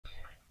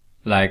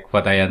like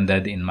what I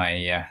ended in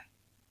my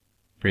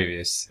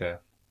previous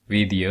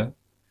video,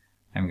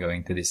 I'm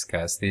going to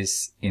discuss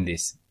this in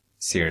this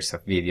series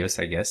of videos,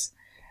 I guess,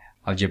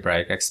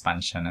 algebraic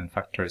expansion and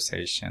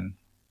factorization.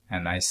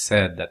 And I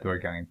said that we're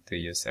going to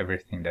use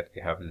everything that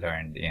we have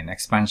learned in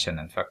expansion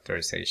and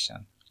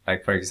factorization.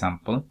 Like, for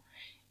example,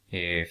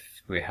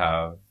 if we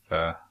have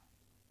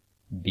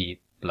b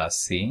plus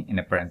c in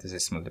a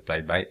parenthesis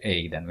multiplied by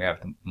a, then we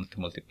have to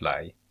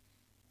multiply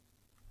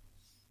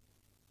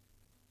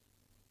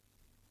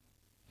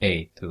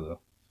a to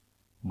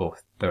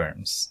both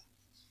terms,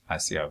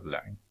 as you have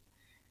learned.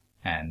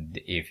 And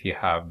if you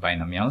have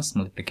binomials,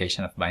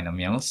 multiplication of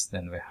binomials,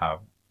 then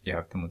you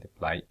have to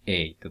multiply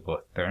a to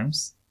both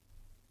terms,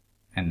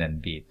 and then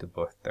b to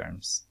both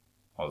terms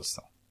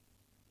also.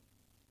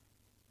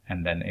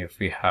 And then if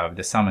we have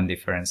the sum and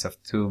difference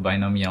of two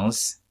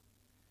binomials,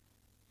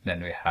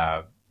 then we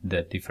have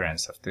the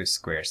difference of two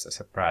squares as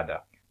a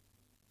product.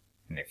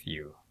 And if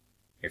you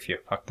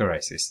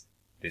factorize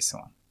this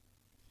one.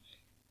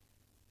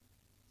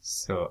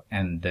 So,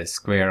 and the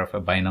square of a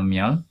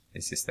binomial,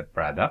 this is the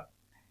product.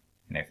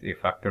 And if you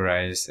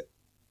factorize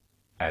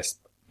as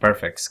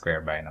perfect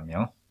square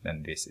binomial,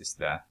 then this is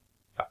the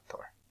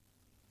factor.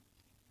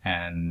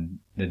 And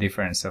the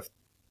difference of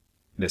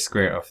the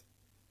square of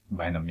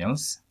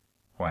binomials,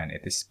 when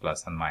it is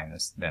plus and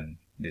minus, then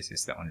this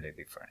is the only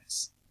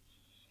difference.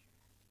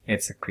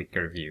 It's a quick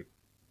review.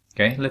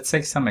 Okay, let's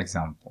take some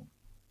example.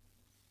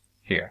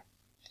 Here,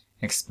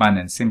 expand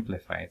and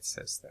simplify, it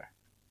says there.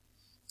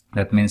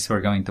 That means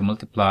we're going to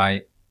multiply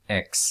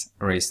x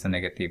raised to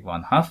negative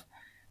 1/2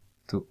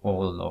 to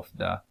all of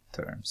the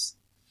terms.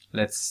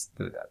 Let's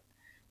do that.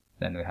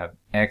 Then we have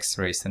x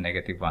raised to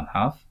negative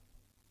 1/2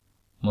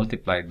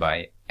 multiplied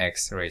by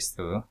x raised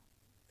to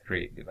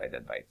 3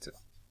 divided by 2.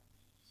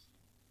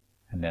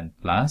 And then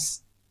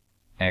plus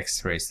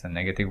x raised to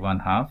negative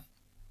 1/2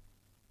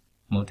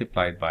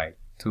 multiplied by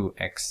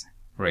 2x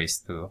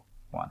raised to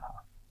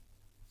 1/2.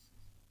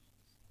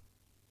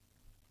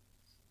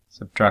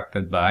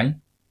 Subtracted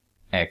by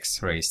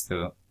x raised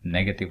to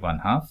negative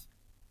 1/2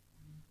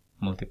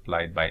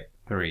 multiplied by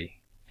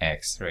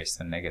 3x raised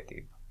to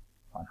negative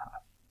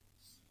 1/2.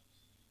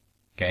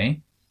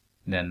 Okay,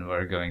 then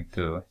we're going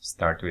to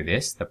start with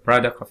this. The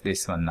product of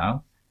this one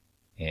now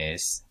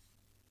is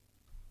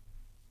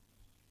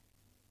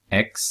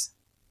x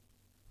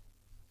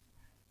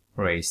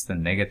raised to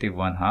negative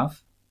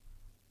 1/2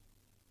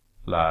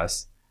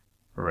 plus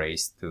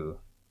raised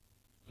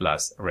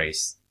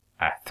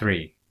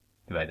 3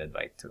 divided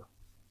by 2,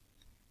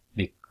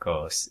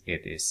 because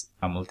it is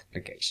a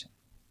multiplication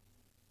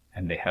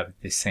and they have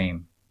the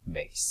same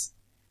base.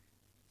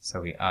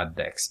 So we add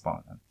the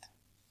exponent.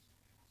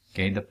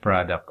 Okay, the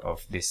product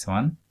of this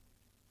one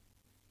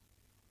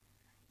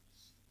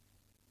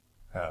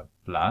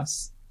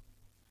plus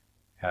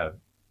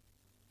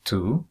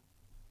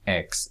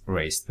 2x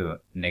raised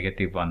to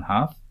negative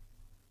 1/2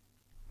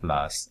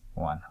 plus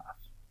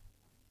 1/2.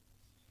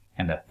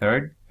 And the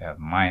third, we have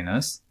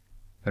minus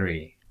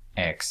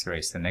 3x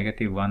raised to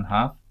negative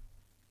 1/2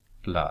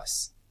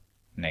 plus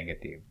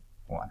negative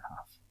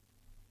 1/2.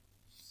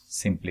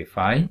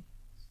 Simplify.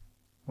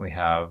 We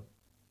have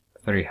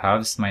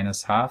 3/2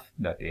 minus half,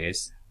 that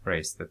is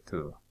raised to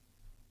 2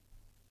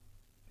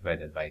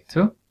 divided by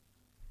 2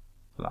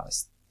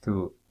 plus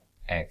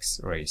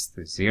 2x raised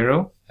to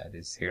 0, that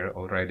is 0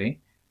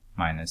 already,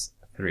 minus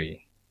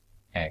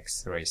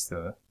 3x raised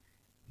to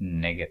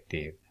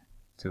negative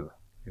 2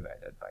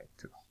 divided by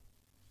 2.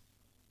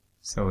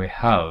 So we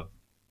have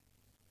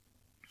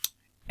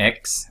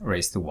x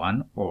raised to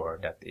 1, or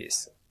that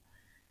is,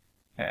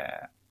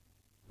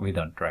 we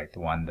don't write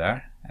 1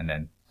 there, and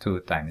then 2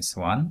 times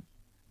 1,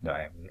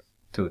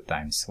 2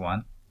 times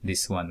 1,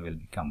 this one will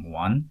become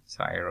 1,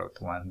 so I wrote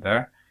 1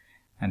 there,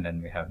 and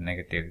then we have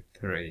negative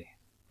 3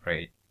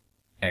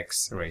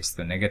 x raised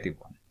to negative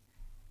 1,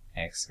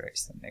 x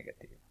raised to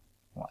negative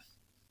 1.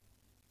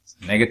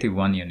 So negative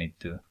 1 you need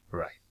to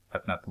write,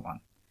 but not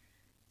 1.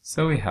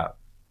 So we have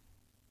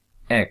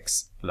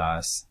x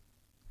plus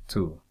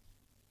 2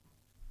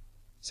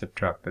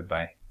 subtracted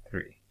by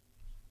 3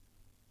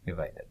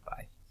 divided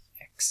by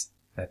x.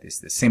 That is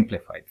the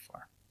simplified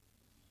form.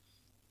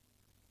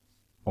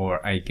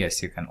 Or I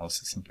guess you can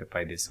also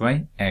simplify this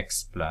way,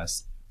 x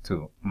plus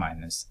 2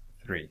 minus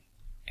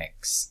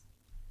 3x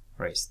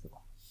raised to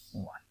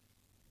 1,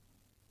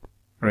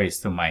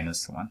 raised to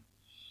minus 1.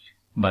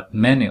 But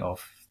many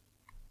of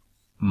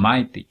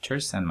my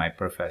teachers and my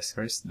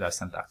professors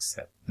doesn't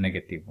accept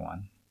negative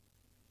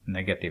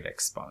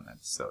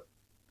exponents. So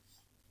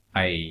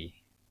I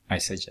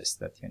suggest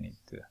that you need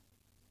to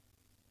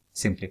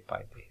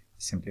simplify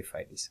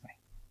this way.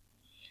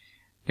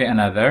 Okay,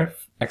 another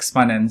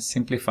expand and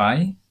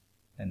simplify.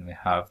 Then we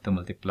have to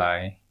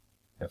multiply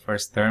the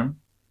first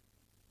term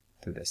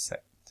to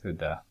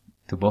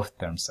both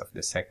terms of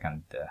the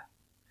second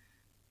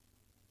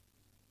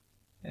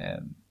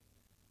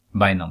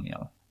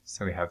binomial.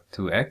 So we have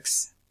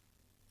 2x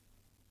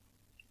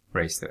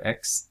raised to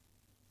x.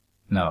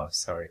 No,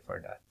 sorry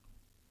for that.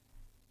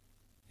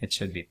 It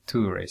should be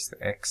 2 raised to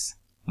x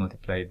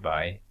multiplied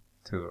by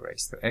 2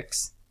 raised to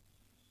x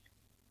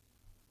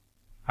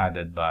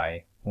added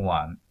by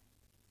 1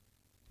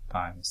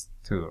 times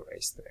 2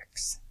 raised to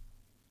x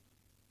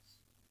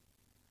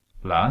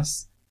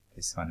plus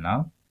this one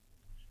now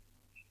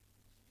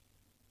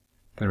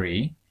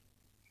 3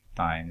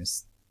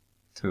 times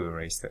 2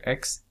 raised to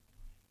x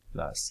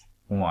plus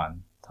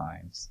 1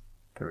 times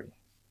 3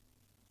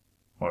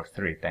 or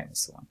 3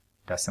 times 1,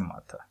 doesn't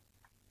matter.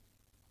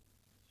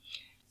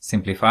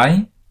 Simplify.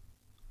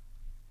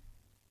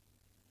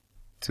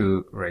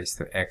 2 raised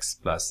to x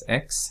plus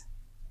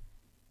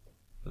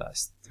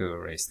 2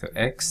 raised to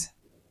x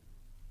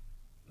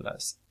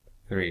plus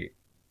 3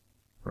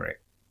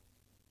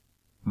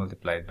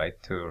 multiplied by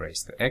 2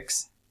 raised to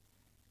x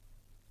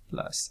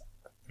plus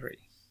 3.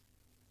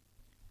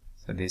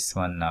 So this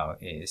one now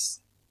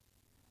is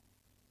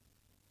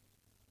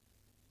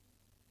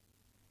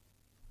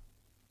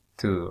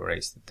 2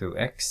 raised to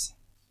 2x.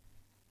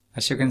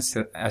 As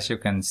you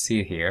can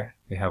see here,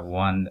 we have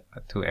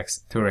 2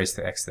 raised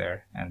to x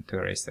there and 2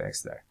 raised to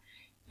x there.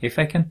 If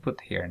I can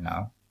put here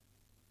now,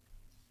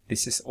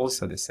 this is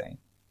also the same,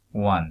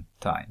 1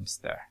 times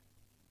there.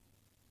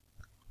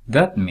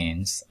 That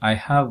means I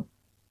have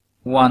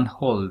 1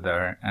 whole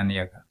there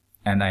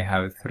and I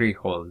have 3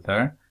 whole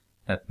there.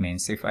 That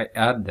means if I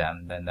add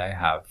them, then I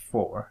have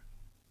 4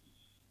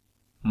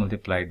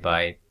 multiplied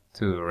by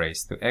 2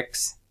 raised to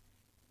x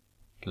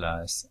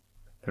plus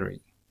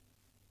 3.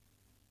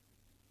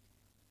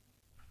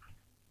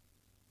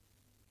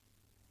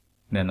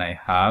 Then I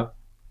have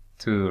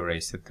 2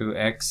 raised to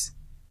 2x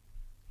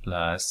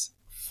plus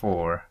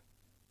 4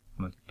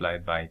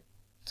 multiplied by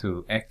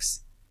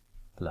 2x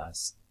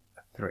plus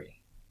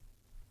 3.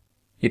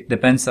 It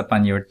depends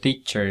upon your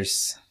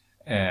teacher's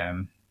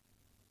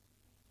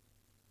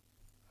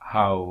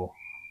how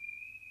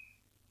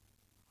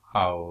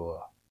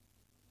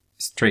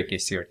strict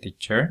is your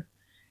teacher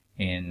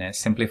in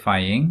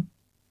simplifying.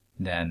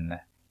 Then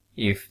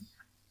if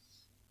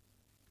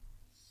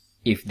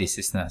this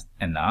is not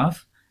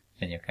enough,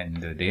 then you can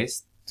do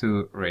this.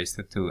 2 raised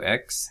to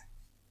 2x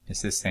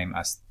is the same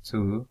as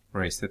 2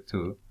 raised to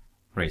 2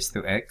 raised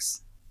to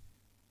x.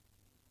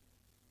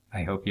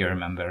 I hope you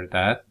remember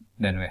that.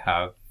 Then we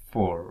have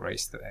 4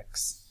 raised to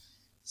x.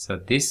 So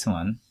this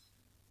one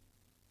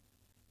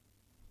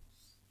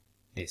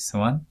is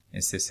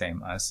the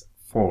same as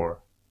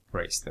 4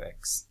 raised to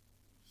x.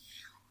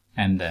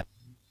 And then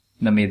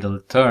the middle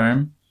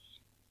term,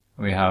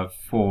 we have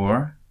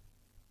 4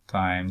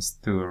 times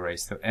 2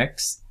 raised to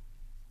x.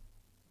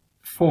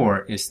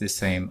 4 is the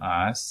same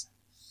as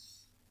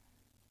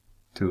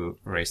 2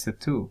 raised to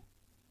 2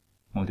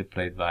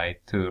 multiplied by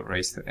 2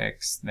 raised to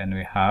x. Then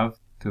we have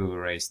 2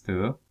 raised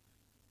to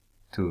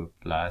 2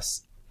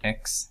 plus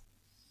x.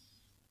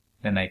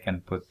 Then I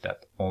can put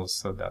that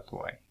also that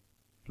way,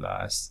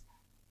 plus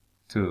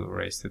 2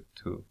 raised to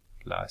 2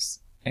 plus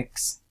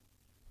x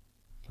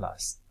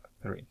plus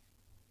 3.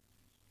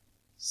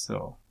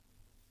 So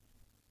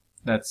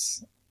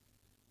that's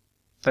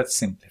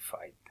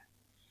simplified.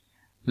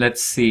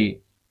 Let's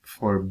see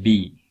for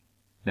b,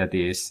 that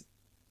is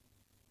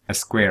a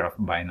square of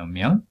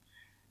binomial.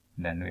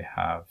 Then we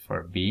have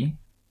for b,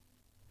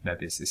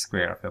 that is the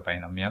square of the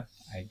binomial.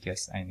 I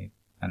guess I need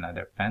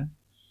another pen.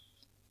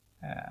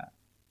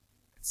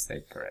 Let's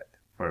take red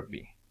for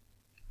b.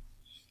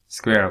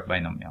 Square of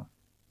binomial.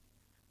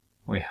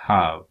 We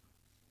have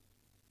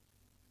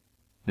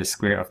the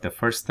square of the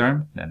first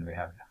term, then we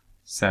have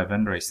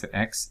 7 raised to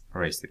x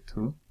raised to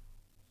 2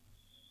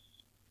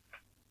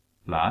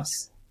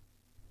 plus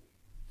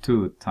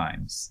 2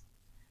 times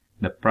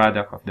the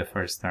product of the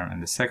first term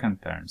and the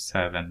second term,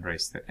 7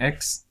 raised to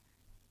x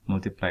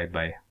multiplied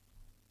by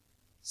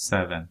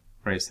 7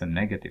 raised to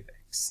negative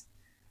x.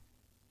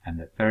 And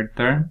the third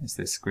term is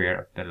the square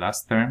of the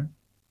last term,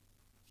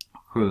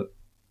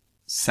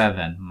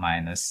 7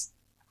 minus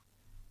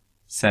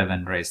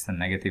 7 raised to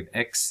negative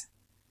x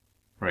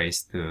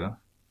raised to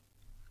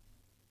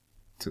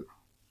 2,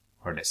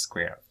 or the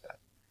square of that.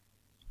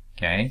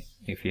 Okay,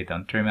 if you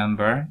don't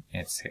remember,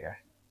 it's here.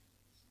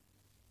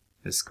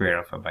 The square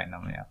of a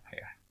binomial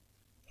here.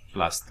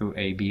 Plus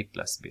 2ab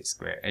plus b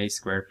squared. A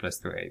squared plus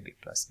 2ab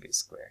plus b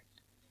squared.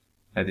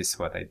 That is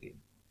what I did.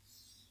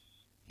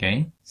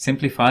 Okay,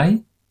 simplify.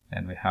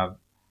 Then we have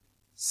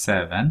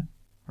 7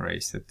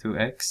 raised to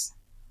 2x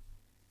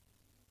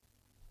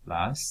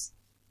plus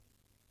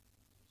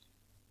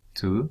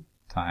 2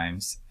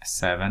 times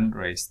 7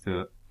 raised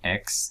to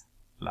x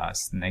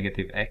plus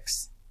negative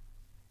x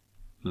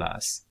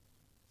plus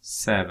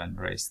 7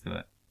 raised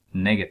to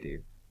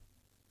negative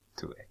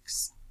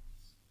 2x.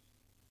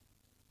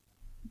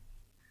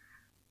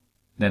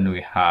 Then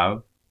we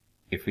have,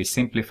 if we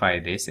simplify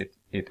this,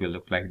 it will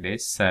look like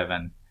this.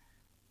 7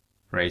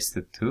 raised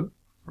to 2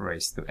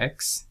 raised to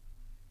x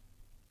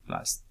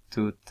plus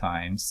 2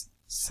 times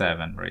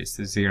 7 raised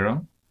to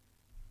 0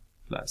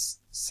 plus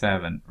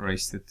 7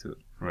 raised to 2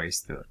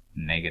 raised to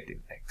negative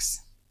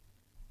x.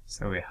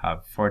 So we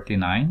have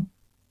 49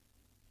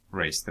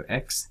 raised to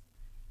x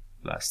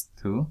plus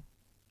 2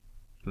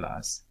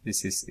 plus,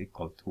 this is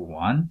equal to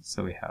 1,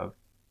 so we have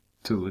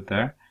 2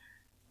 there,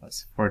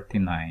 plus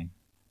 49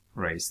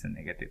 raised to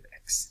negative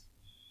x.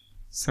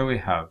 So we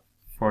have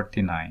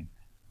 49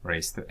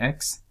 raised to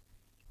x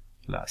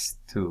plus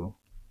 2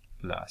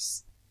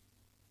 plus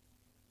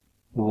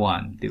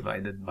 1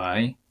 divided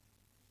by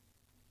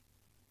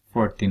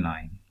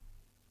 49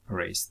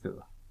 raised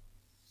to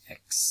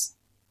x.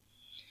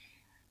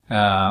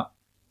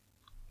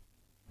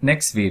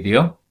 Next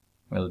video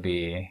will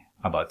be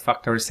about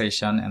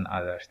factorization and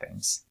other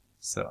things.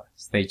 So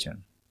stay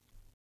tuned.